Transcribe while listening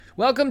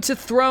Welcome to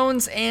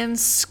Thrones and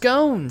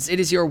Scones. It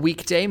is your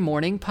weekday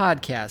morning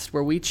podcast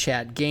where we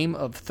chat Game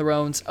of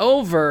Thrones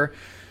over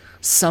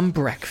some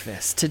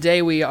breakfast.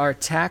 Today we are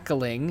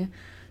tackling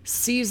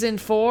Season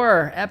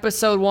 4,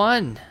 Episode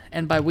 1.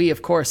 And by we,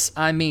 of course,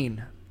 I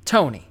mean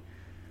Tony,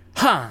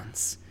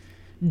 Hans,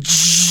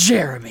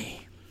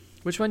 Jeremy.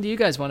 Which one do you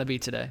guys want to be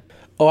today?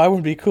 Oh, I want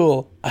to be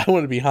cool. I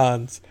want to be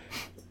Hans.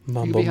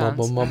 Mumble, be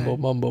mumble, Hans. mumble,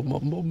 mumble,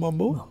 mumble,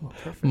 mumble.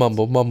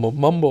 Mumble, mumble,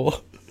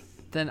 mumble.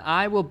 Then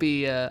I will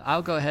be,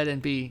 I'll go ahead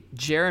and be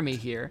Jeremy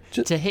here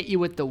to hit you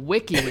with the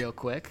wiki real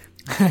quick.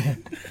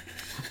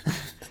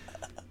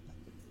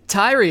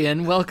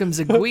 Tyrion welcomes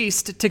a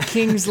Gweast to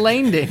King's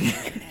Landing.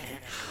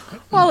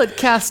 While at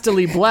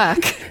Casterly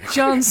Black,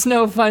 Jon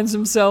Snow finds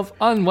himself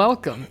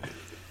unwelcome.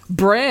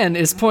 Bran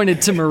is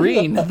pointed to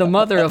Meereen, the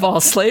mother of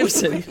all slave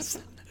cities.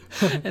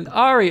 And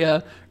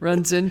Arya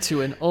runs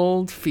into an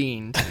old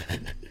fiend.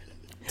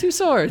 2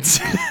 swords.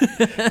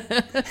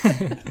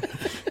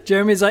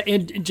 Jeremy's like,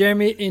 to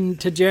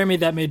Jeremy,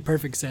 that made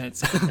perfect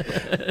sense.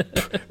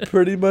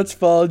 Pretty much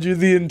followed you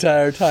the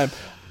entire time.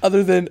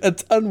 Other than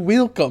it's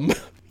unwelcome.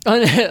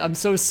 I'm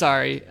so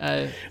sorry.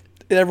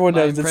 Everyone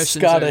my knows it's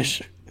impressions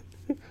Scottish.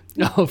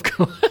 No, of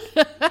course.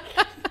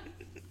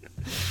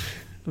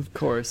 Of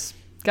course.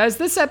 Guys,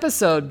 this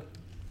episode,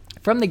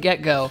 from the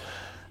get-go,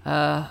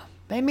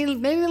 made me a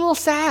little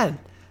sad.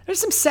 There's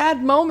some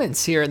sad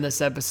moments here in this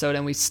episode,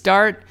 and we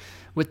start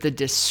with the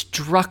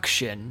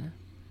destruction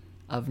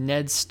of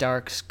Ned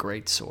Stark's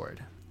greatsword,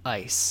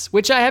 Ice,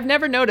 which I have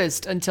never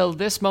noticed until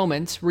this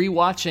moment,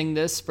 rewatching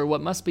this for what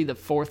must be the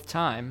 4th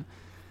time,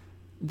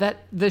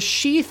 that the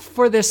sheath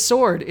for this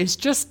sword is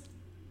just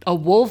a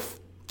wolf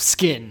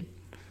skin.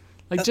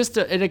 Like,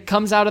 and it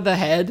comes out of the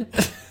head.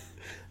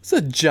 It's a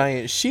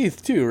giant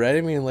sheath, too, right?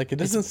 I mean, like, it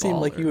doesn't seem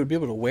like baller. you would be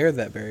able to wear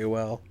that very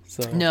well.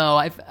 So No,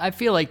 I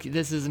feel like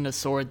this isn't a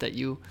sword that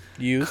you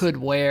could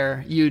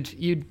wear.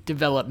 You'd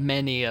develop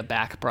many a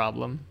back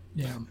problem.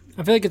 Yeah.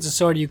 I feel like it's a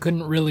sword you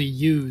couldn't really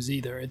use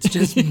either. It's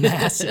just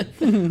massive.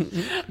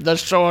 The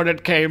sword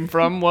it came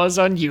from was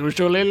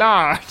unusually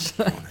large.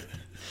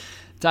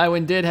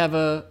 Tywin did have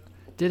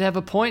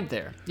a point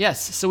there.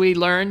 Yes, so we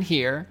learn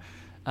here,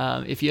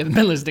 if you haven't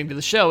been listening to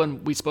the show,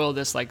 and we spoiled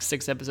this like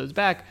 6 episodes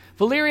back,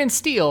 Valyrian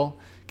steel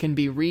can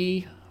be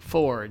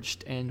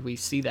reforged, and we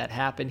see that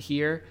happen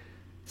here,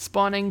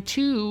 spawning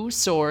 2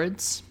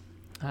 swords,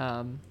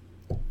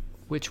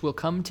 which will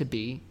come to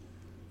be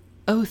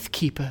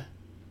Oathkeeper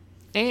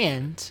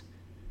and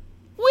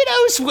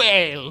Widow's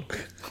Wail.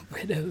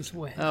 Widow's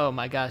Wail. Oh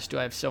my gosh, do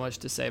I have so much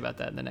to say about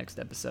that in the next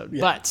episode. Yeah,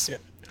 But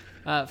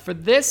yeah. for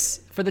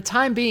the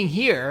time being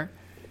here,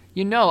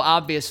 you know,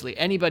 obviously,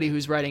 anybody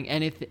who's writing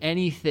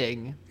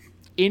anything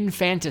in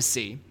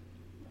fantasy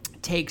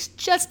takes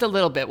just a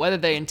little bit, whether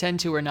they intend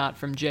to or not,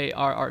 from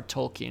J.R.R.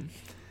 Tolkien.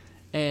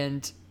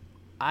 And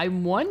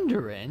I'm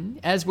wondering,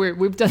 as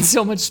we've done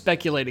so much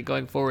speculating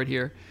going forward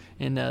here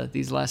in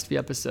these last few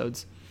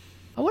episodes,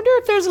 I wonder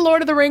if there's a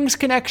Lord of the Rings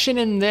connection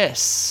in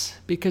this,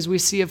 because we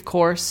see, of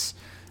course,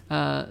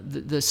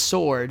 the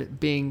sword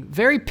being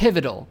very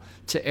pivotal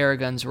to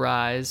Aragorn's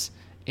rise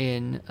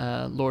in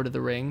Lord of the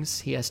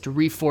Rings. He has to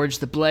reforge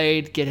the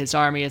blade, get his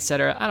army,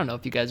 etc. I don't know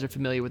if you guys are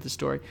familiar with the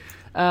story.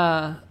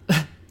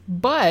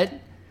 But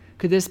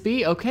could this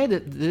be, okay,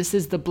 this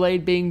is the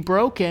blade being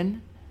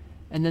broken,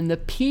 and then the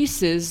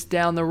pieces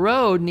down the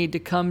road need to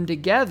come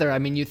together? I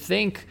mean, you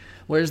think,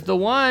 where's the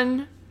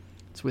one?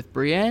 It's with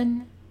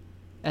Brienne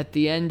at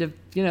the end of,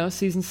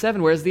 season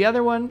 7. Where's the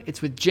other one?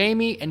 It's with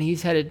Jaime, and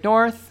he's headed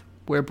north,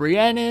 where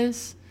Brienne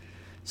is.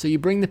 So you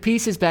bring the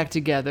pieces back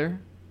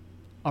together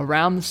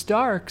around the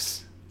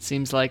Starks.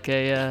 Seems like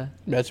a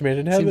match made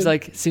in heaven.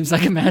 Seems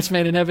like a match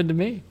made in heaven to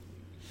me.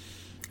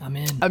 I'm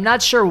in. I'm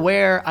not sure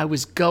where I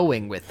was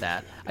going with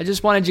that. I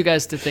just wanted you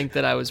guys to think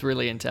that I was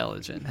really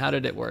intelligent. How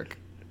did it work?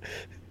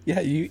 Yeah,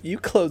 you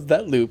closed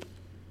that loop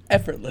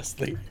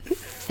effortlessly.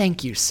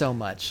 Thank you so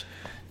much.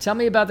 Tell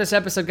me about this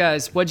episode,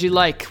 guys. What'd you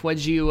like?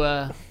 What'd you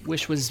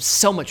wish was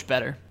so much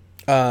better?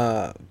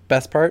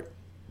 Best part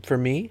for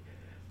me,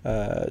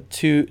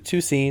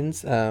 two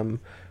scenes.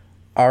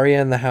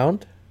 Arya and the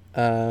Hound,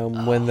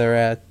 when they're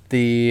at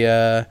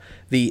the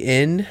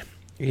inn,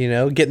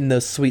 getting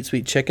those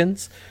sweet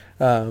chickens.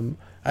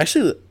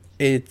 Actually,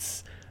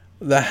 it's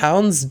the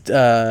Hound's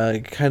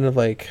kind of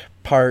like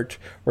part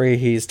where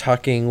he's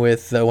talking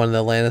with one of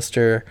the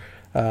Lannister.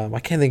 I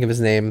can't think of his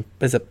name.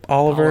 Is it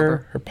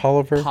Oliver or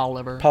Polliver?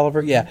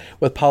 Polliver. Yeah,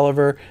 with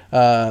Polliver,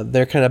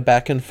 they're kind of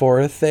back and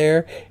forth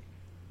there.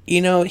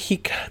 He's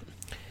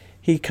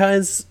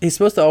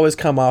supposed to always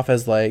come off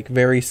as like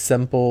very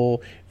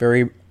simple,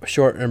 very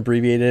short and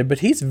abbreviated, but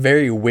he's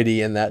very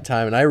witty in that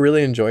time, and I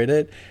really enjoyed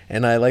it.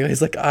 And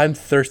he's like, I'm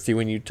thirsty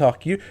when you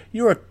talk.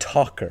 You're a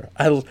talker.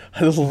 I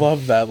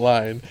love that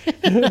line.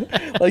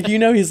 Like,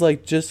 he's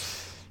like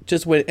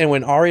just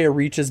when Arya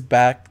reaches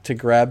back to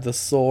grab the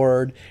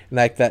sword, and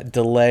like that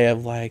delay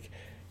of like,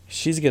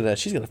 she's gonna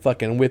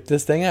fucking whip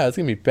this thing out. It's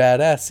gonna be a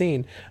badass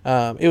scene.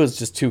 It was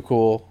just too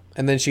cool.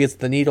 And then she gets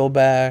the needle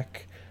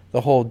back.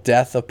 The whole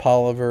death of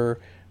Polliver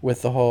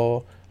with the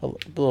whole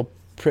little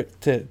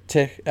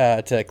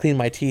to clean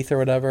my teeth or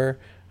whatever.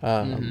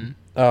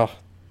 Oh,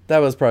 that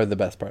was probably the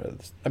best part of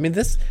this. I mean,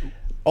 this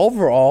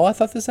overall, I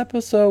thought this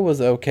episode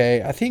was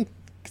okay. I think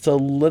it's a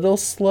little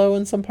slow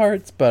in some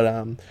parts,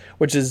 but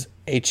which is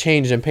a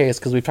change in pace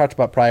because we've talked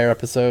about prior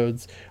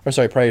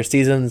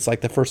seasons.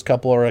 Like the first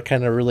couple are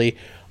kind of really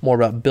more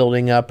about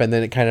building up, and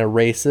then it kind of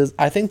races.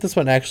 I think this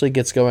one actually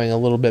gets going a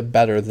little bit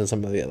better than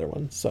some of the other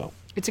ones. So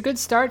it's a good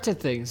start to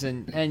things,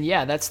 and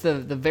yeah, that's the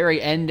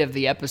very end of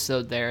the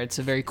episode there. It's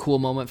a very cool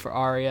moment for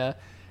Arya,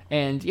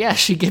 and yeah,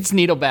 she gets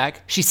Needle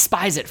back. She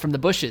spies it from the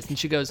bushes, and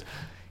she goes,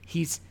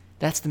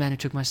 that's the man who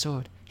took my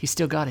sword. He's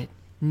still got it.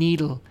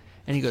 Needle.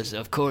 And he goes,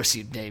 of course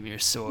you'd name your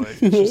sword.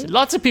 She said,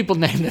 lots of people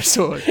name their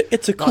sword.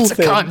 It's a cool lots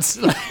thing. Lots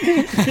of cunts.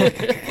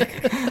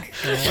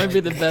 Might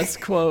be the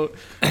best quote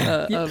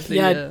of the...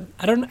 Yeah,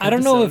 I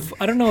don't know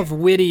if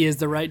witty is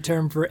the right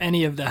term for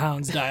any of the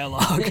Hound's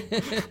dialogue.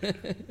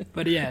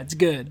 But yeah, it's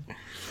good.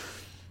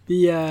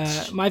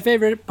 The my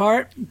favorite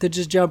part, to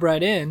just jump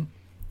right in,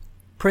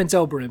 Prince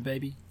Oberyn,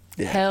 baby.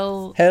 Yeah.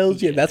 Hell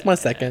yeah, that's my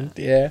second.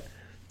 Yeah,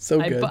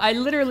 so good. I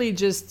literally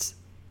just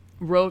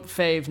wrote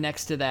fave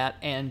next to that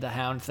and the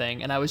Hound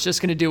thing, and I was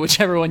just going to do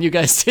whichever one you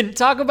guys didn't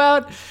talk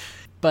about.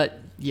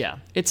 But yeah,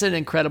 it's an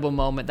incredible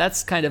moment.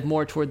 That's kind of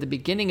more toward the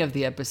beginning of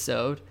the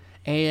episode,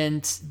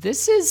 and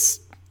this is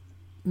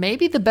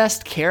maybe the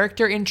best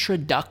character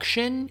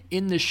introduction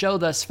in the show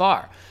thus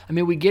far. I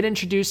mean, we get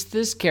introduced to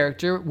this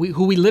character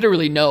who we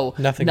literally know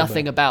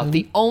nothing about. Mm-hmm.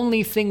 The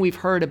only thing we've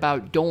heard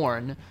about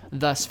Dorne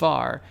thus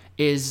far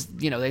is,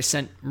 they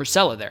sent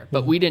Myrcella there,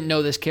 but we didn't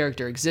know this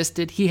character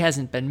existed. He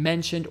hasn't been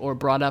mentioned or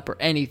brought up or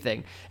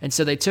anything. And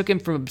so they took him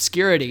from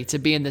obscurity to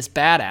being this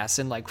badass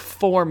in like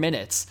 4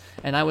 minutes.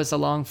 And I was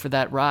along for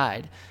that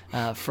ride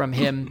from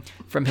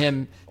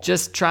him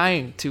just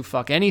trying to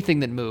fuck anything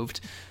that moved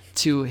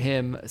to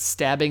him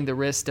stabbing the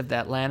wrist of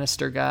that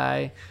Lannister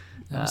guy.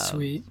 That was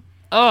sweet.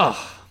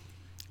 Oh,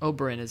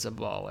 Oberyn is a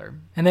baller.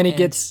 And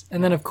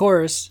then of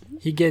course,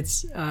 he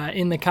gets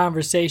in the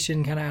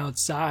conversation kind of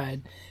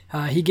outside.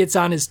 He gets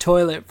on his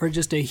toilet for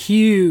just a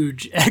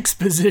huge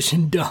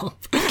exposition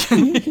dump.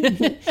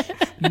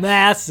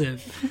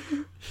 Massive.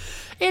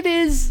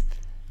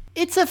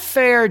 It's a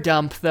fair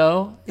dump,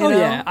 though.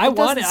 Yeah, I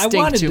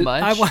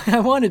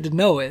wanted to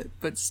know it,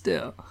 but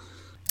still.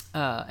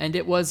 And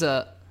it was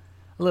a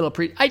little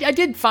I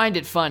did find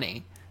it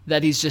funny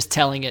that he's just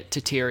telling it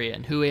to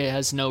Tyrion, who he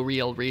has no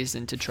real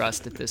reason to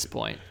trust at this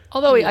point.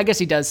 Although I guess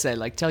he does say,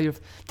 like, tell your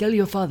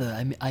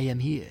father I am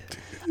here.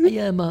 I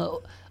am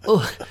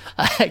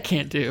I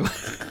can't do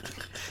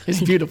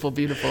his beautiful,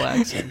 beautiful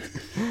accent.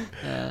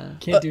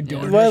 Can't do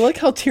Dornish. Well, I like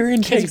how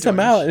Tyrion takes him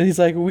out, and he's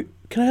like,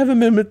 can I have a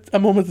moment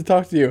to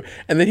talk to you?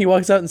 And then he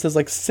walks out and says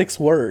like 6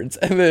 words,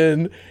 and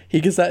then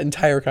he gets that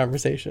entire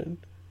conversation.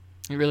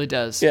 He really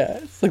does. Yeah,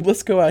 it's like,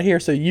 let's go out here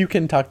so you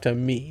can talk to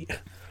me.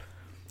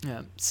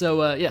 Yeah.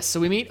 So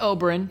so we meet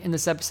Oberyn in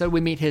this episode.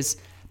 We meet his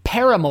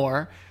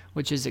paramour,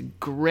 which is a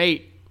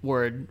great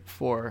word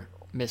for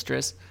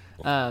mistress.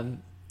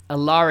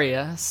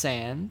 Ilaria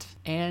Sand,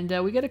 and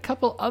we get a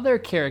couple other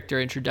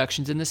character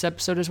introductions in this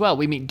episode as well.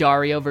 We meet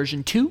Dario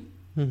version 2,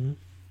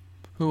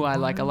 who I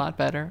like a lot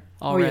better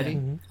already.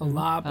 Oh, yeah. A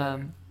lot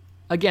better.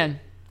 Again,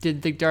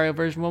 didn't think Dario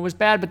version 1 was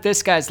bad, but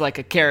this guy's like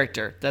a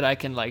character that I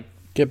can like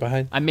get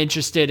behind. I'm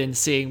interested in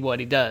seeing what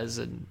he does,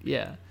 and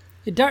yeah.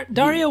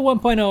 Dario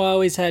 1.0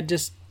 always had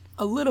just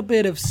a little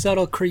bit of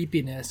subtle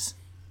creepiness.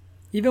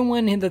 Even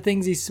when the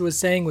things he was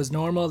saying was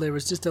normal, there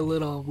was just a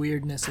little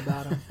weirdness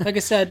about him. Like I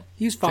said,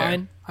 he was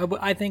fine.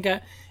 I think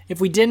if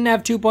we didn't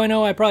have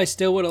 2.0, I probably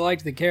still would have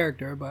liked the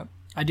character, but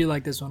I do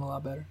like this one a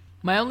lot better.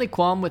 My only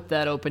qualm with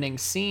that opening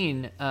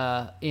scene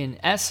in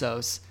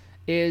Essos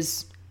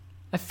is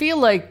I feel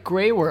like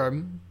Grey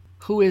Worm,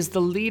 who is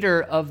the leader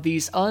of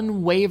these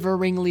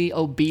unwaveringly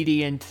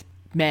obedient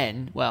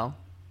men, well,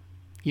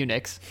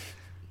 eunuchs,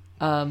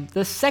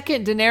 the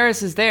second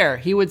Daenerys is there,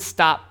 he would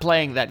stop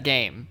playing that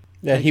game.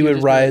 Yeah, like he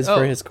would rise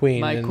for his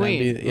queen. My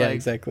queen.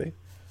 Exactly.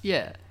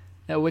 Yeah,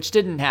 which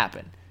didn't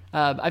happen.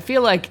 I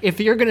feel like if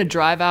you're going to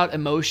drive out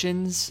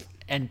emotions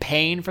and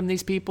pain from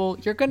these people,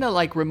 you're going to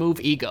like remove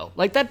ego.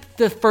 Like that's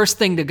the first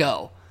thing to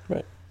go.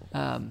 Right.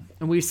 And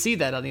we see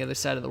that on the other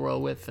side of the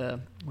world with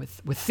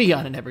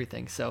Theon and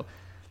everything. So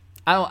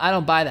I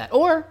don't buy that.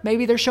 Or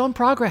maybe they're showing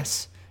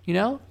progress.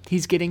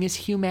 He's getting his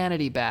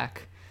humanity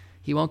back.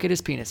 He won't get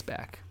his penis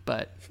back,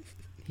 but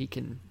he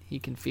can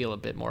feel a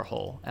bit more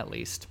whole at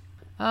least.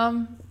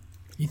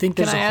 You think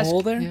there's a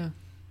hole there?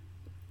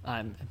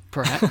 Yeah.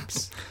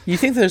 Perhaps. You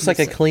think there's like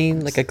a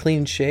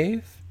clean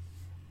shave,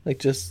 like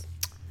just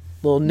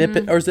little nip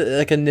it, or is it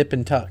like a nip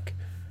and tuck?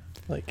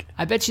 Like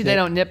I bet you they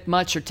don't nip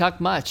much or tuck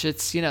much.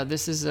 It's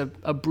this is a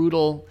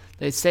brutal.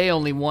 They say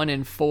only 1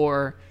 in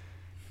 4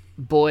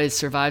 boys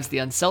survives the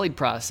Unsullied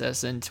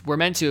process, and we're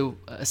meant to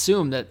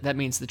assume that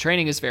means the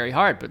training is very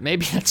hard, but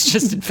maybe that's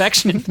just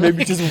infection.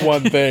 Maybe just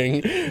one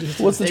thing.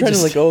 What's the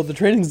training like? Oh, the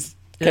training's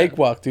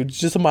cakewalk, dude. It's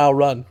just a mile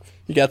run.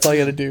 That's all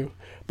you got to do.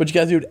 But you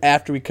got to do it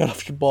after we cut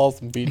off your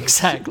balls and beat it.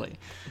 Exactly.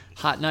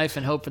 Hot knife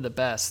and hope for the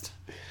best.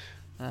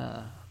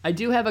 I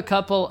do have a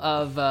couple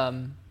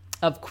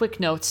of quick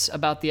notes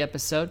about the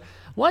episode.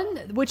 One,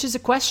 which is a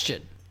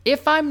question.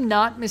 If I'm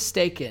not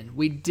mistaken,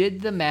 we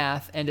did the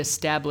math and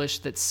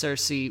established that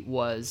Cersei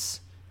was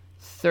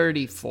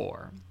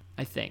 34,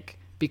 I think,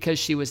 because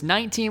she was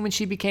 19 when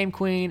she became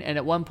queen, and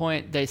at one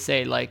point they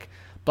say like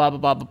blah blah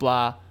blah blah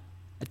blah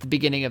at the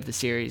beginning of the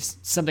series,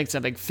 something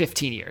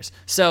 15 years.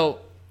 So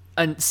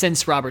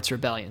since Robert's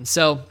Rebellion,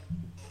 so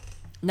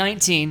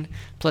 19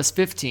 plus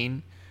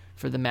 15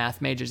 for the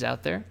math majors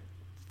out there,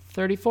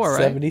 34,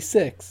 right?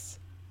 76.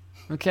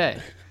 Okay,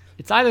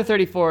 it's either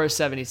 34 or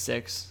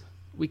 76.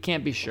 We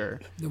can't be sure.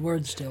 The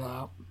word's still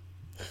out.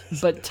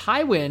 But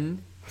Tywin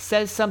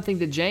says something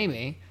to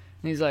Jaime,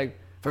 and he's like,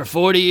 for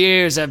 40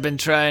 years I've been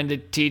trying to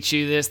teach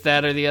you this,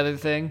 that, or the other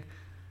thing.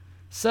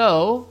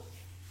 So,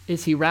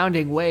 is he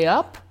rounding way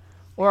up?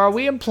 Or are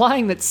we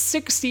implying that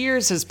 6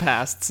 years has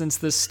passed since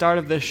the start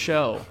of this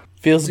show?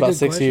 Feels about good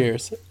 6 question.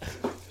 years.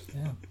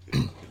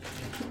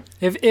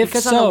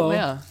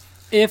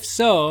 If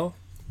so,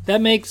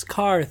 that makes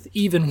Karth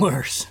even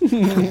worse.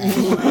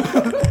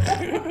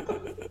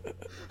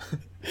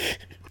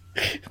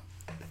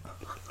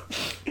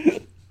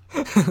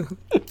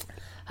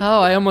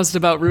 Oh, I almost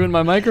about ruined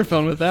my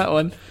microphone with that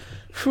one.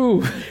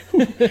 Whew.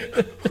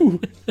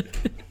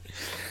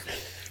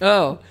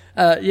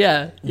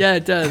 Yeah,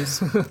 it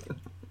does.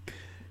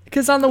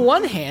 Because on the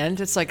one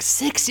hand, it's like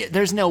 6 years,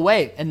 there's no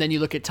way. And then you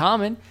look at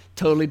Tommen,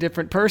 totally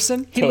different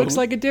person. He looks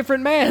like a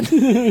different man.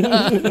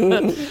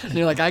 And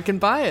you're like, I can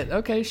buy it.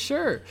 Okay,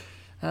 sure.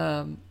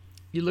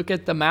 You look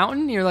at the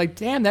Mountain, you're like,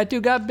 damn, that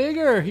dude got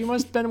bigger. He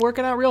must have been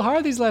working out real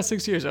hard these last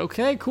 6 years.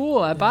 Okay, cool,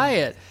 I buy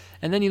it.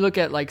 And then you look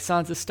at like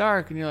Sansa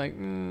Stark, and you're like,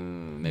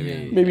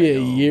 Maybe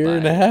a year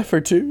and a half or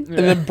two. Yeah.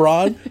 And then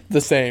Bronn,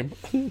 the same.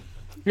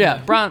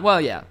 Yeah, Bronn,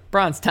 well, yeah,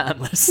 Bronn's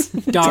timeless.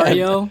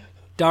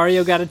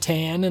 Dario got a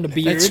tan and a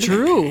beard. That's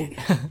true.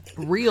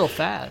 Real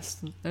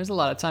fast. There's a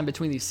lot of time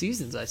between these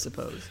seasons, I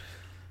suppose.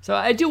 So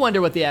I do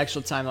wonder what the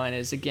actual timeline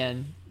is.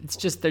 Again,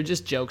 they're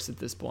just jokes at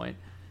this point.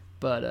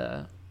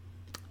 But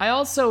I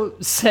also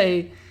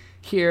say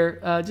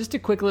here, just a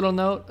quick little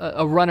note,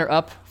 a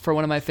runner-up for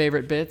one of my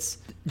favorite bits.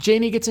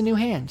 Jaime gets a new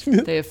hand.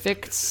 They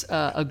affix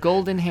a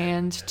golden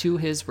hand to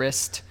his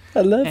wrist.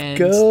 I love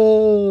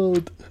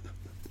gold.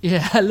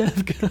 Yeah, I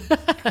love gold.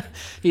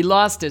 He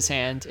lost his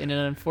hand in an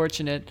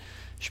unfortunate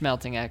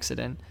schmelting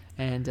accident,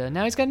 and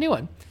now he's got a new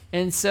one.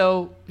 And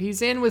so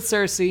he's in with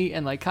Cersei,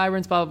 and like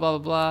Qyburnn's blah, blah,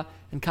 blah, blah,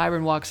 and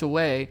Qyburn walks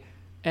away,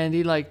 and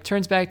he like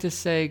turns back to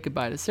say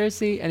goodbye to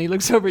Cersei, and he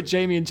looks over at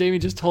Jaime, and Jaime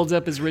just holds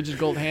up his rigid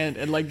gold hand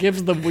and like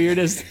gives the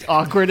weirdest,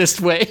 awkwardest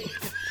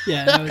wave.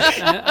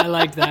 Yeah, I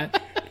like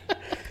that.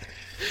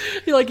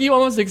 You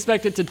almost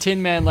expect it to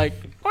Tin Man, like.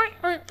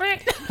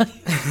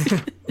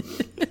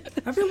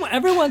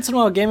 Every once in a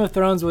while, Game of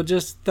Thrones will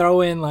just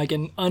throw in like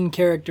an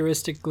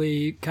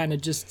uncharacteristically kind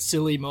of just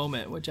silly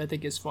moment, which I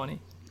think is funny.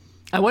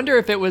 I wonder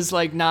if it was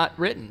like not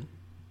written.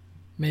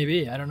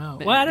 Maybe, I don't know.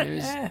 I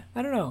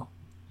don't know.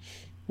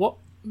 Well,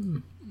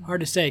 hard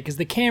to say because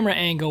the camera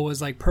angle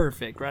was like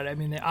perfect, right? I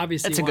mean, they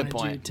obviously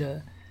wanted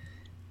you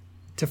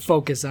to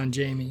focus on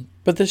Jaime.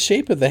 But the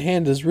shape of the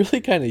hand is really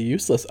kind of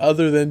useless,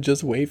 other than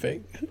just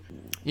waving.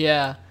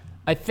 Yeah,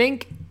 I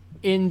think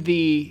in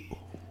the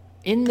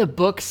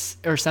books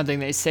or something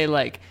they say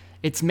like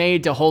it's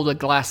made to hold a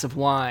glass of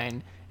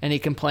wine, and he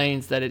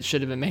complains that it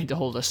should have been made to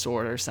hold a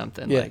sword or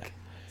something. Yeah. Like,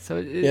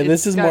 so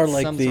this is more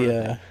like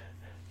the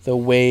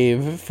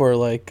wave for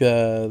like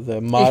the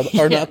mod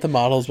or not the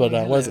models, but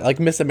was it like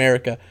Miss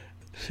America,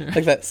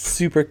 like that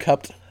super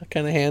cupped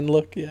kind of hand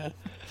look. Yeah.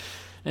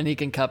 And he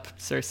can cup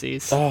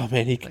Cersei's. Oh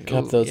man, he can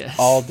cup those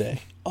all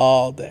day.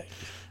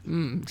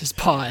 Just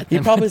paw at them.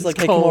 He probably is like,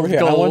 hey, come over here.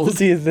 Gold. I want to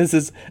see if this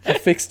is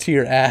affixed to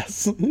your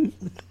ass.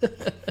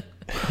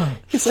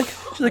 She's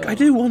like, I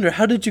do wonder,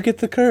 how did you get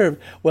the curve?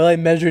 Well, I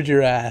measured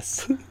your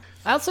ass.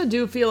 I also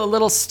do feel a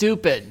little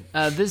stupid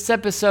this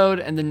episode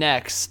and the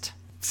next,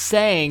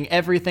 saying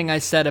everything I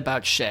said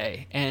about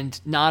Shae and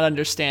not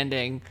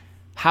understanding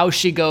how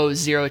she goes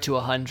 0 to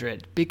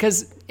 100.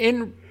 Because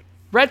in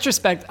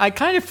retrospect, I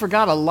kind of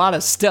forgot a lot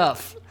of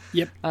stuff.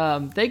 Yep.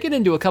 They get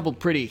into a couple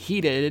pretty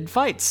heated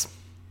fights.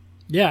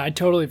 Yeah, I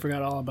totally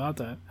forgot all about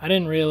that. I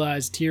didn't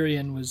realize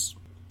Tyrion was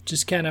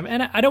just kind of...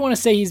 And I don't want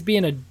to say he's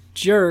being a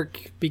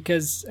jerk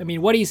because, I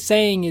mean, what he's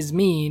saying is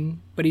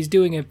mean, but he's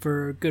doing it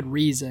for good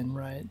reason,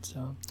 right?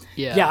 So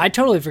yeah, I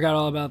totally forgot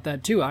all about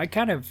that too. I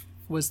kind of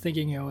was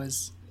thinking it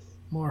was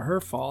more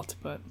her fault,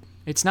 but...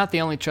 It's not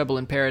the only trouble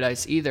in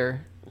paradise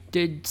either.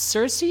 Did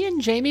Cersei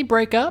and Jaime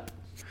break up?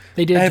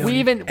 They did. We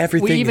even got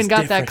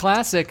different. That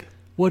classic,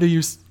 what do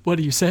you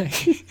say?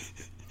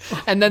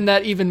 And then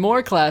that even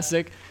more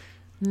classic...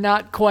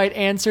 not quite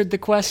answered the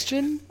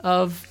question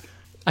of,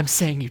 I'm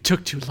saying you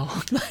took too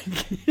long.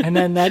 And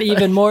then that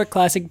even more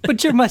classic,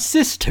 but you're my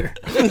sister.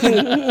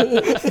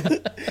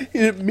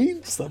 It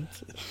means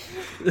something.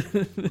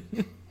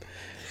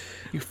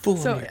 You fool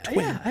me, your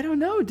twin. Yeah, I don't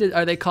know.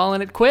 Are they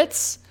calling it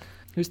quits?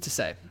 Who's to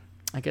say?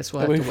 I guess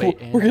we'll have to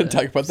wait. We're going to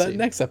talk about that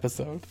next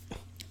episode.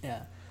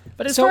 Yeah.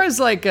 But as So- far as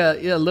like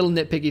little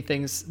nitpicky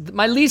things,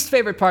 my least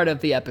favorite part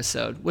of the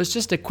episode was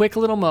just a quick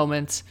little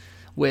moment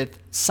with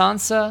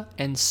Sansa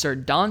and Sir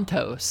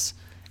Dantos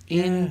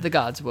in the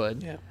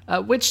Godswood,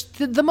 which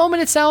the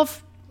moment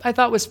itself I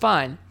thought was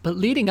fine, but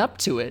leading up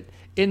to it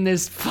in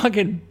this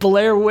fucking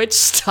Blair Witch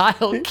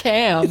style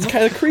cam, It's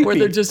kinda creepy. where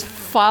they're just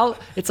follow.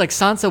 It's like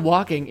Sansa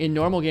walking in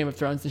normal Game of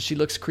Thrones, and she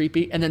looks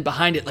creepy, and then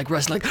behind it, like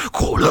Russ, like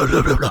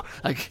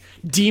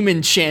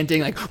demon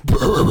chanting, like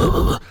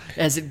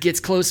as it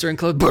gets closer and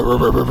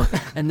closer,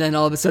 and then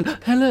all of a sudden,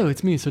 hello,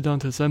 it's me, Sir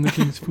Dantos. I'm the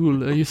king's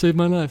fool. You saved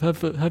my life.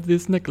 Have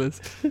this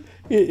necklace.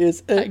 It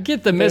is. I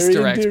get the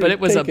misdirect, but it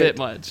was a bit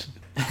much.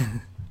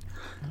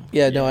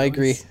 Yeah, no, I it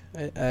agree.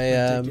 was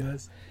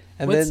Ridiculous.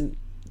 And What's-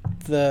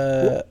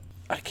 then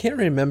I can't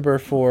remember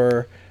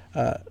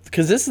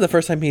because this is the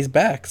first time he's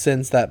back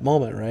since that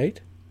moment, right?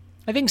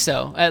 I think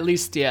so. At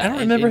least, yeah. I don't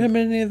remember him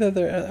in any of the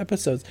other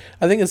episodes.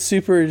 I think it's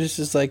super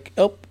just like,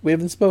 oh, we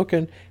haven't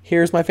spoken.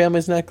 Here's my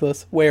family's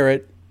necklace. Wear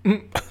it.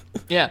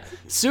 Yeah,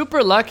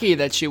 super lucky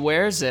that she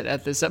wears it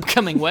at this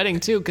upcoming wedding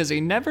too, because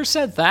he never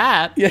said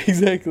that. Yeah,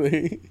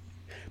 exactly.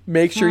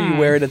 Make sure you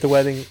wear it at the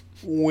wedding.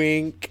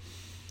 Wink.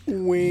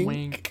 Wink.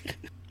 Wink.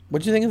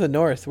 What do you think of the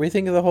North? What do you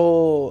think of the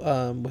whole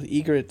with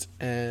Ygritte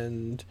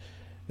and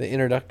the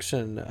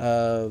introduction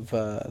of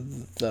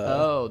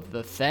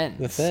The Thens.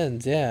 the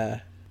Thens?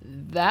 Yeah,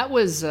 That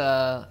was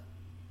a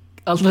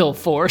little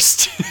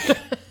forced.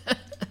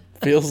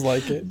 feels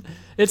like it.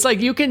 It's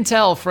like you can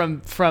tell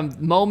from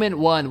moment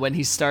one when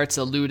he starts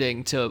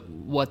alluding to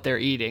what they're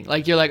eating.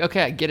 Like you're like,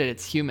 okay, I get it,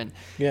 it's human.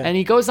 Yeah. And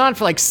he goes on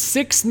for like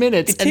 6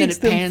 minutes, It and then takes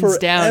it them pans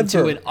down to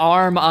forever. an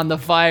arm on the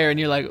fire, and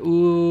you're like,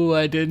 ooh,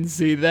 I didn't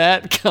see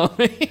that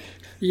coming.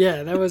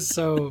 Yeah, that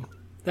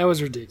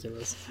was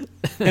ridiculous.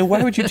 And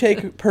why would you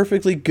take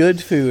perfectly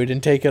good food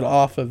and take it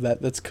off of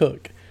that's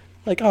cooked?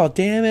 Like, oh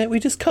damn it, we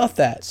just cut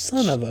that,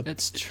 son of a.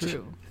 That's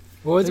true.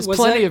 What's There's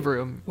plenty that, of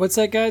room. What's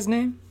that guy's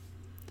name?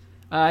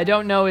 I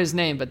don't know his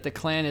name, but the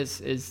clan is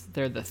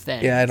they're the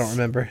Thens. Yeah, I don't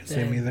remember his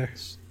name either.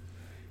 Thanks.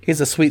 He's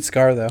a sweet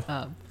scar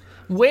though.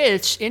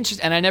 Which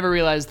and I never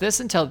realized this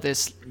until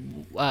this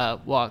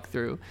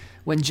walkthrough.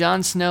 When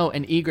Jon Snow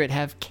and Ygritte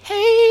have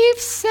cave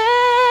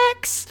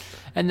sex,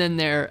 and then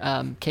they're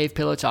cave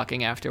pillow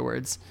talking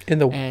afterwards. in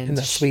the and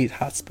sweet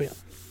hot spring.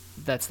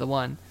 That's the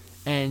one.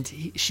 And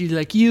she's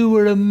like, "You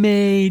were a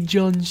maid,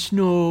 Jon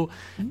Snow,"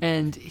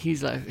 and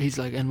he's like,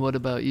 "And what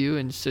about you?"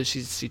 And so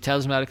she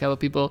tells him about a couple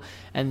people,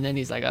 and then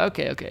he's like,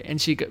 "Okay,"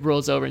 and she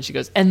rolls over and she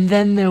goes, "And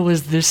then there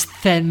was this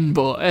Then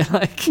boy."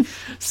 Like,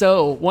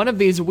 so one of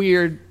these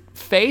weird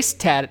face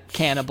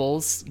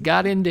cannibals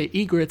got into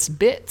Ygritte's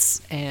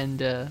bits,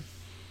 and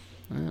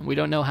we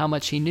don't know how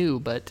much he knew,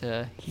 but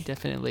he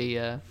definitely.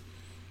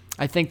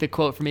 I think the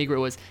quote from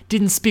Ygritte was,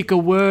 "Didn't speak a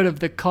word of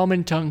the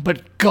common tongue,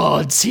 but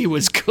gods, he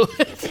was good."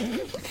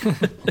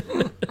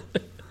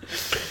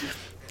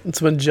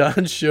 It's when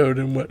John showed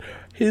him what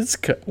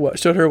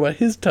showed her what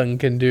his tongue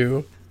can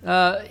do.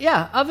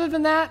 Yeah, other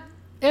than that,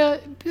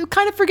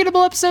 kind of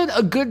forgettable episode.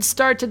 A good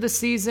start to the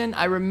season.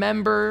 I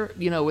remember,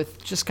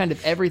 with just kind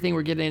of everything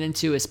we're getting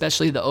into,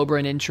 especially the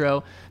Oberyn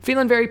intro,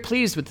 feeling very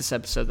pleased with this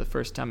episode the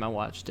first time I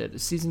watched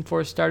it. Season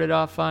 4 started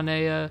off on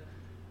a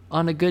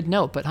good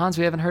note. But Hans,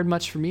 we haven't heard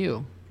much from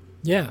you.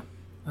 Yeah,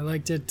 I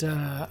liked it.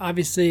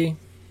 Obviously,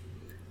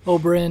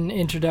 Oberyn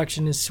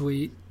introduction is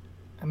sweet.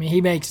 I mean,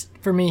 he makes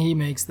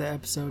the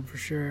episode for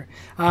sure.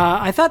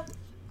 I thought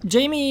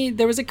Jamie,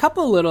 there was a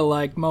couple little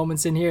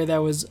moments in here that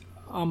was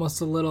almost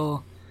a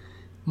little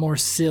more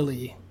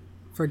silly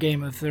for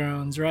Game of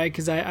Thrones, right?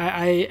 Because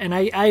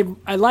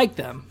I like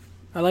them.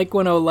 I like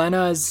when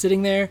Olenna is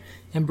sitting there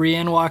and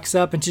Brienne walks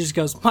up and she just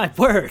goes, "My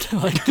word!"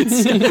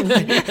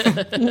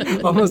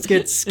 Almost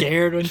gets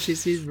scared when she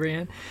sees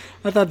Brienne.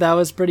 I thought that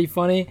was pretty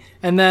funny.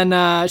 And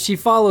then she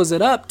follows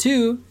it up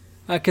too,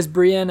 because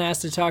Brienne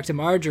asked to talk to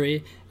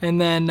Marjorie, and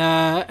then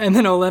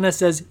Olenna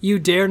says, "You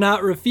dare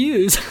not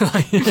refuse."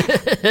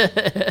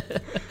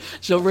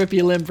 She'll rip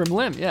you limb from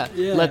limb. Yeah.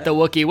 Let the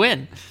Wookiee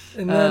win.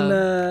 And then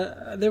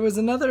there was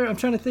another. I'm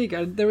trying to think.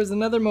 There was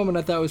another moment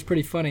I thought was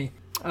pretty funny.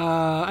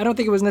 I don't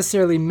think it was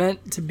necessarily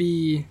meant to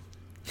be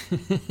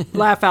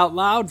laugh out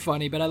loud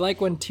funny, but I like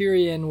when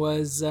Tyrion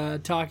was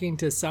talking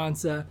to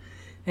Sansa,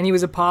 and he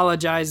was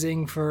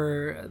apologizing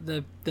for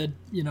the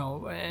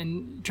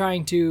and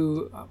trying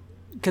to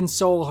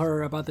console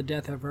her about the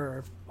death of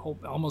her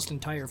almost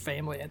entire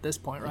family at this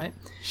point, right?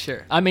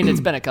 Sure. I mean, it's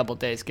been a couple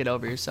days. Get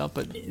over yourself.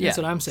 But yeah. That's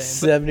what I'm saying.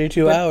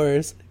 72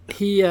 hours.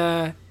 He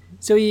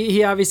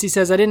he obviously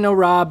says, "I didn't know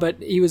Rob,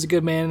 but he was a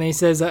good man." And he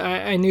says,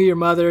 I knew your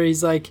mother."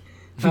 He's like,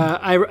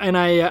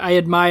 I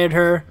admired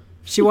her.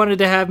 She wanted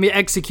to have me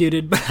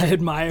executed, but I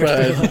admired her.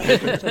 I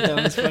thought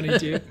that was funny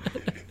too.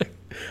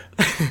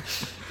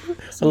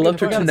 I loved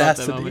her Forgot about that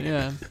tenacity. moment,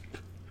 yeah.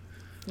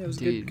 It was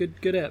Indeed.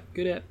 good ep.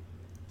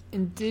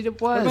 Indeed,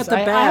 it What was. about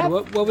the I bad?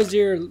 have- What was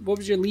your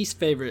least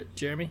favorite,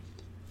 Jeremy?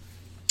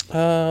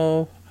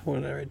 Oh,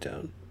 what did I write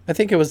down? I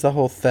think it was the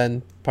whole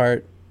Then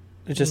part.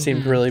 It just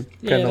seemed really kind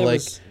Yeah, of there like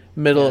was-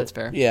 middle. Yeah, that's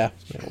fair. Yeah,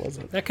 it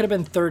wasn't. That could have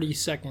been 30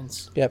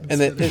 seconds. Yep,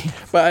 and then,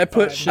 but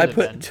I Should've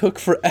been. took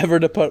forever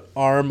to put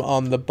arm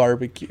on the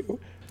barbecue.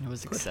 It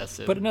was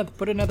excessive. Put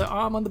another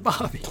arm on the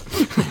Bobby.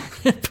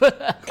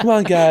 Come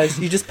on, guys,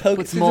 you just poke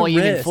Put through more the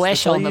human wrist.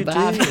 flesh That's all on the you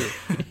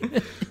barbie.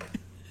 do.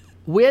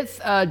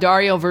 With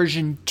Dario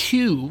version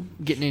 2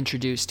 getting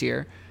introduced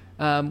here,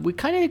 we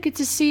kind of get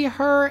to see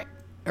her,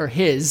 or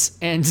his,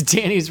 and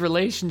Danny's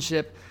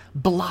relationship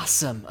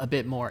blossom a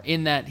bit more,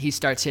 in that he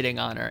starts hitting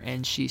on her,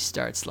 and she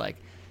starts, like,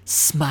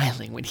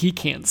 smiling when he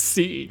can't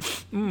see.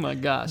 Oh, my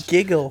gosh.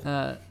 Giggle.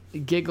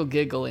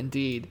 Giggle,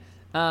 indeed.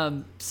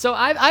 So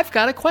I've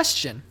got a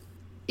question.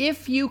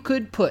 If you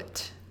could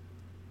put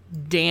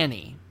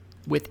Danny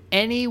with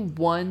any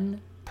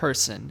one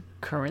person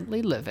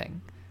currently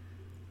living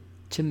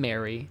to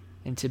marry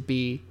and to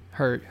be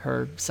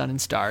her sun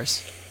and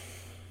stars,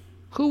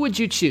 who would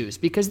you choose?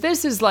 Because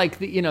this is like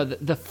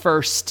the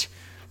first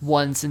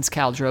one since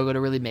Khal Drogo to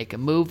really make a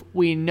move.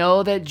 We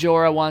know that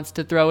Jorah wants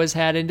to throw his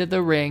hat into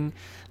the ring.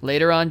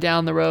 Later on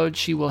down the road,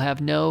 she will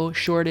have no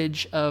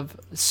shortage of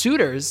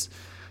suitors.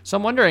 So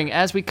I'm wondering,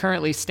 as we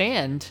currently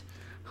stand,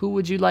 who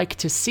would you like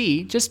to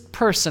see, just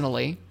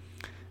personally,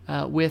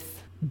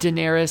 with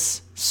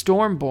Daenerys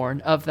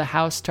Stormborn of the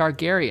House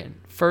Targaryen,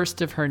 first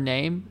of her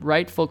name,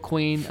 rightful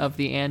queen of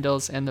the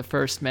Andals and the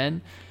First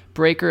Men,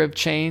 breaker of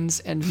chains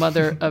and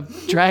mother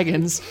of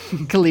dragons,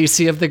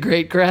 Khaleesi of the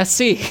Great Grass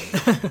Sea.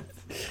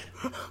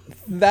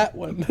 That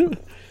one.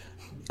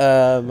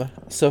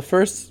 So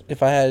first,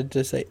 if I had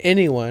to say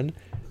anyone,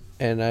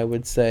 and I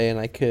would say, and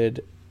I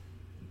could,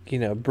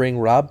 bring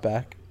Robb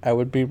back, I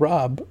would be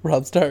Robb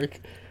Stark.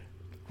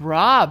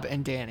 Robb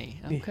and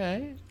Danny.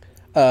 Okay.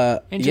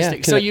 Interesting.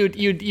 Yeah, So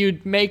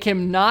you'd make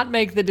him not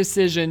make the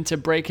decision to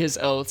break his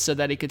oath so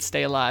that he could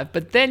stay alive,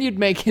 but then you'd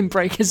make him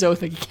break his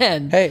oath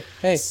again.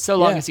 Hey. So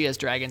long yeah. as he has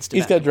dragons to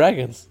He's back got him.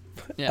 dragons.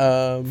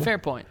 Yeah. Fair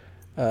point.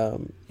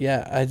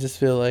 Yeah, I just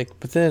feel like,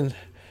 but then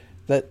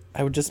that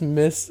I would just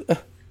miss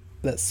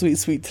that sweet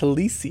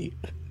Talisi.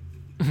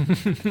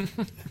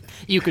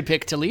 You could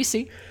pick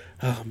Talisi.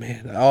 Oh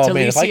man,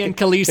 Talisi and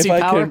Khaleesi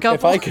power couple?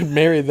 If I could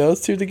marry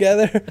those two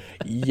together,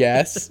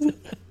 yes.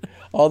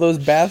 All those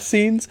bath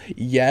scenes,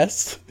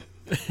 yes.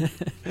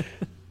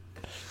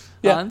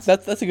 Yeah, Hans?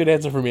 that's a good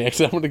answer for me.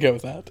 Actually, I'm gonna go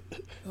with that.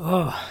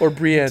 Oh, Or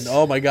Brienne.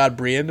 Oh my God,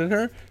 Brienne and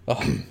her.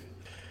 Oh.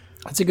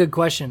 that's a good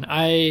question.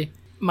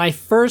 My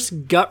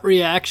first gut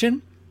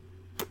reaction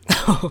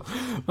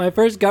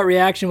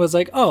was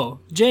like, oh,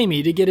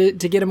 Jaime to get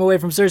him away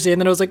from Cersei,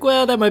 and then I was like,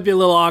 well, that might be a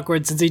little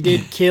awkward since he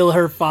did kill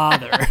her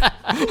father.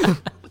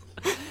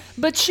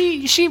 But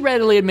she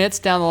readily admits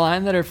down the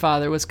line that her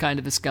father was kind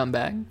of a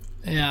scumbag.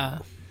 Yeah.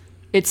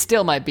 It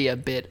still might be a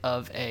bit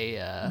of a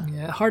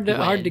Hard to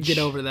wedge. get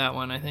over that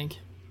one, I think.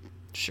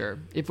 Sure.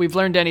 If we've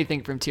learned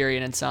anything from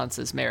Tyrion and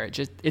Sansa's marriage,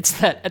 it's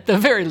that at the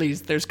very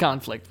least there's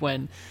conflict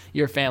when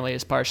your family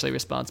is partially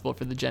responsible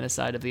for the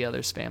genocide of the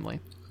other's family.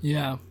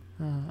 Yeah.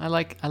 I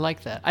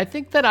like that. I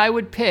think that I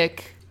would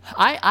pick.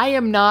 I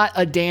am not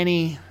a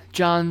Dany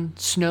Jon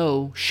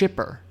Snow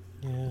shipper.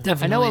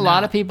 Definitely. I know a not.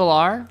 lot of people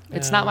are.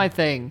 It's not my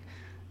thing.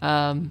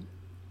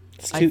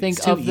 It's I think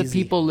it's too of the easy.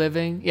 people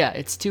living,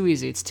 it's too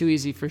easy. It's too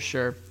easy for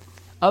sure.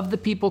 Of the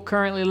people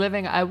currently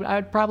living, I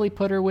would probably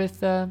put her with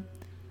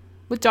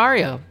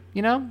Dario.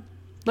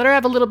 Let her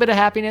have a little bit of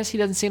happiness. He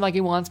doesn't seem like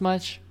he wants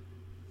much.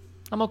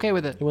 I'm okay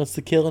with it. He wants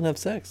to kill and have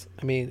sex.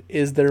 I mean,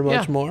 is there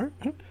much more?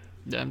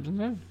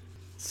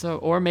 So,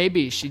 or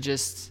maybe she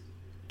just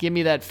give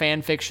me that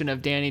fan fiction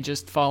of Dany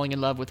just falling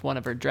in love with one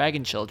of her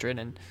dragon children,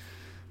 and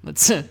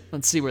let's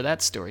see where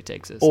that story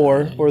takes us.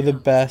 Or the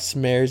best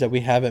marriage that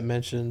we haven't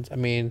mentioned. I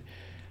mean,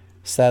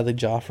 sadly,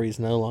 Joffrey's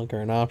no longer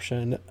an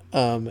option.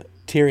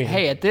 Tyrion.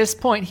 Hey, at this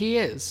point, he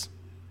is.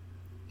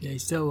 Yeah,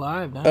 he's still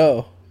alive now.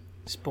 Oh,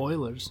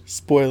 Spoilers.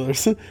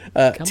 spoilers. on.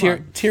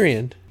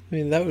 Tyrion. I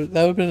mean, that would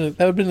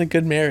have been a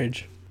good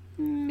marriage.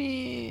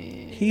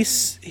 Me.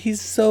 He's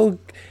so.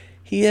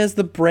 He has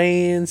the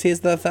brains. He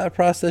has the thought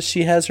process.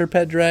 She has her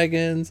pet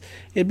dragons.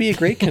 It'd be a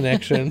great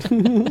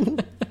connection.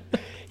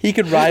 He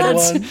could ride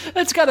one.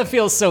 That's gotta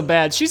feel so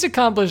bad. She's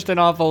accomplished an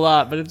awful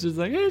lot, but it's just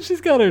like, she's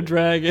got her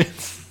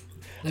dragons.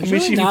 There's mean,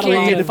 really she not a freed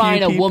lot You a can't of few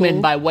define a woman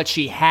people. by what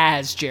she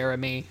has,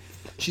 Jeremy.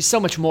 She's so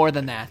much more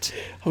than that.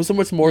 I'm so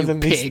much more You than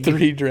pig. these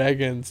 3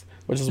 dragons,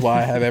 which is why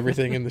I have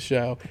everything in the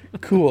show.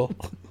 Cool.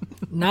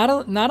 not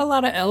a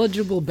lot of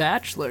eligible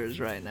bachelors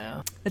right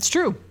now. It's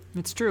true.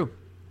 It's true.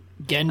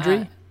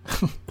 Gendry.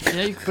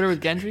 Yeah, you could put her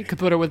with Gendry. Could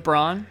put her with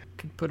Bronn.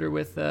 Could put her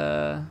with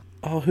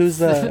Oh,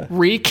 who's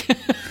Reek.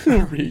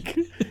 Reek?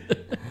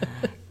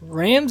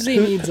 Ramsay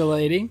needs a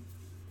lady.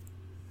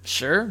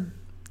 Sure.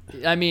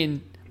 I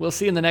mean, we'll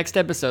see in the next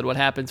episode what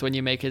happens when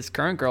you make his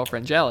current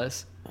girlfriend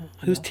jealous.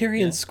 Who's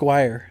Tyrion's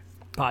squire?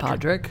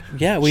 Podrick.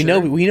 Yeah, we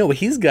Sure. know what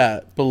he's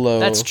got below.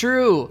 That's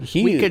true.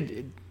 He He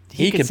could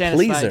could satisfy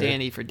please her.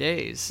 Dany for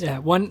days. Yeah,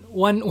 one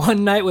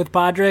night with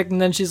Podrick, and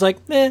then she's like,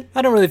 I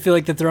don't really feel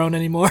like the throne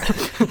anymore.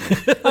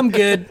 I'm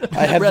good.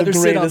 I have the rather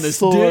sit on greatest this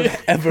sword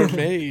dick. ever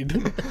made.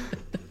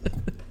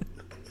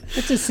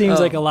 It just seems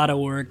like a lot of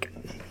work.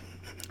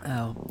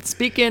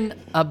 Speaking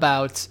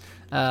about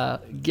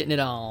getting it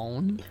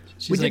on,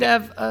 we like- did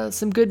have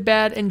some good,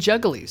 bad, and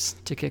jugglies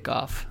to kick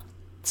off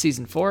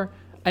season 4.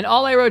 And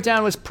all I wrote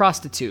down was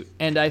prostitute.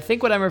 And I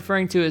think what I'm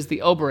referring to is the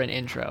Oberyn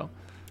intro.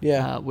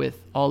 Yeah. With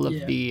all of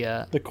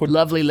The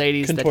lovely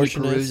ladies that he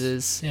contortionist.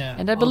 peruses. Yeah.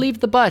 And I believe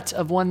the butt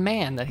of one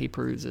man that he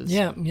peruses.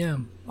 Yeah.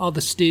 All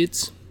the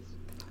stoots.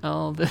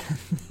 All the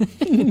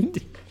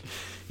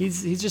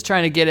he's just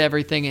trying to get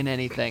everything and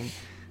anything,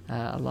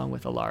 along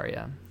with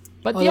Ilaria.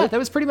 But Well, yeah, that- that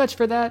was pretty much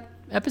for that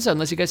episode.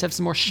 Unless you guys have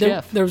some more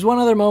There, shift. there was one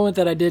other moment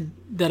that I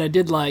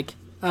did like.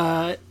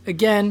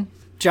 Again,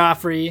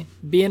 Joffrey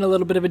being a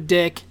little bit of a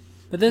dick,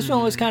 but this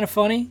one was kind of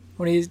funny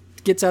when he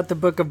gets out the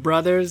Book of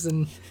Brothers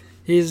and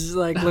he's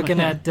like looking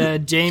at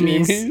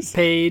Jamie's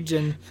page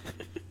and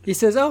he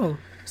says, "Oh,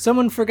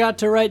 someone forgot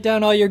to write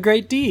down all your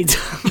great deeds."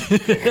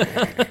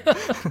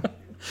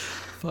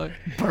 Fuck.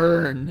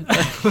 Burn.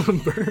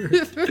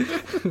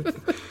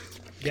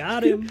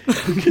 Got him.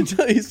 You can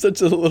tell he's such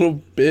a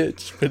little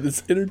bitch, but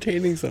it's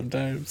entertaining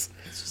sometimes.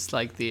 Just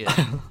like the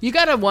you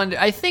gotta wonder.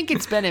 I think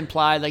it's been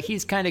implied, like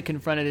he's kind of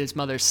confronted his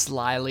mother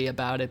slyly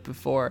about it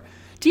before.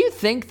 Do you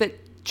think that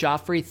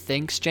Joffrey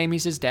thinks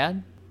Jamie's his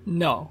dad?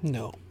 No,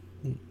 No.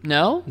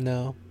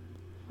 No.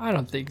 I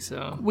don't think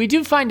so. We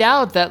do find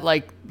out that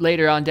like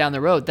later on down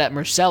the road that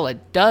Myrcella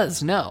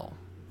does know.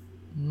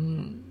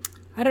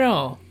 I don't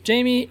know.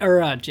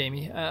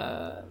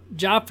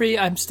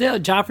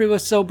 Joffrey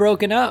was so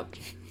broken up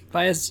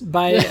by the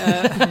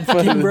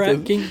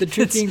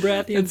true King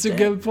Baratheon. It's a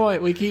good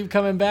point. We keep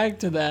coming back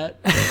to that.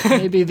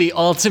 Maybe the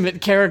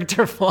ultimate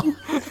character flaw.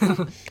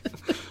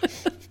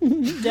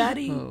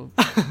 Daddy.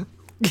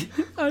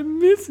 I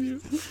miss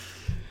you.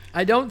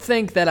 I don't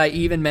think that I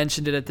even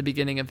mentioned it at the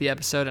beginning of the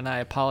episode, and I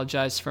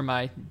apologize for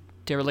my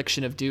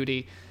dereliction of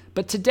duty.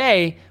 But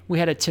today, we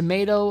had a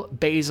tomato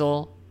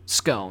basil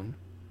scone.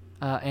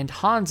 And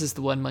Hans is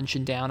the one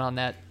munching down on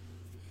that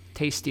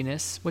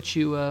tastiness. What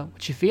you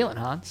feeling,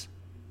 Hans?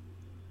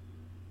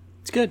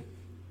 It's good.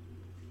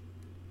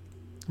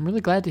 I'm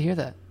really glad to hear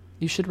that.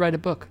 You should write a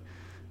book.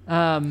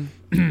 That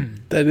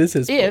is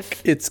his book.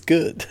 It's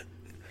good.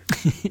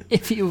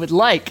 If you would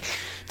like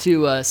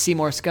to see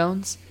more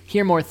scones,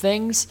 hear more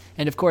things,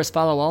 and of course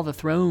follow all the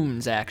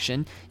Thrones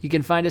action, you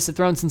can find us at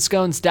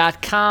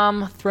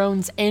thronesandscones.com,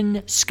 Thrones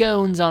and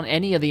Scones on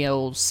any of the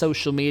old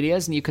social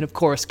medias, and you can of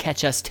course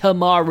catch us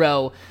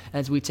tomorrow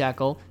as we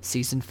tackle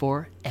Season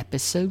 4,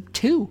 Episode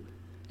 2.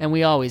 And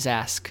we always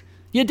ask,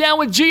 you down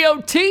with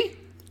GOT?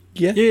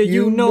 Yeah, Yeah,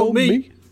 you know me.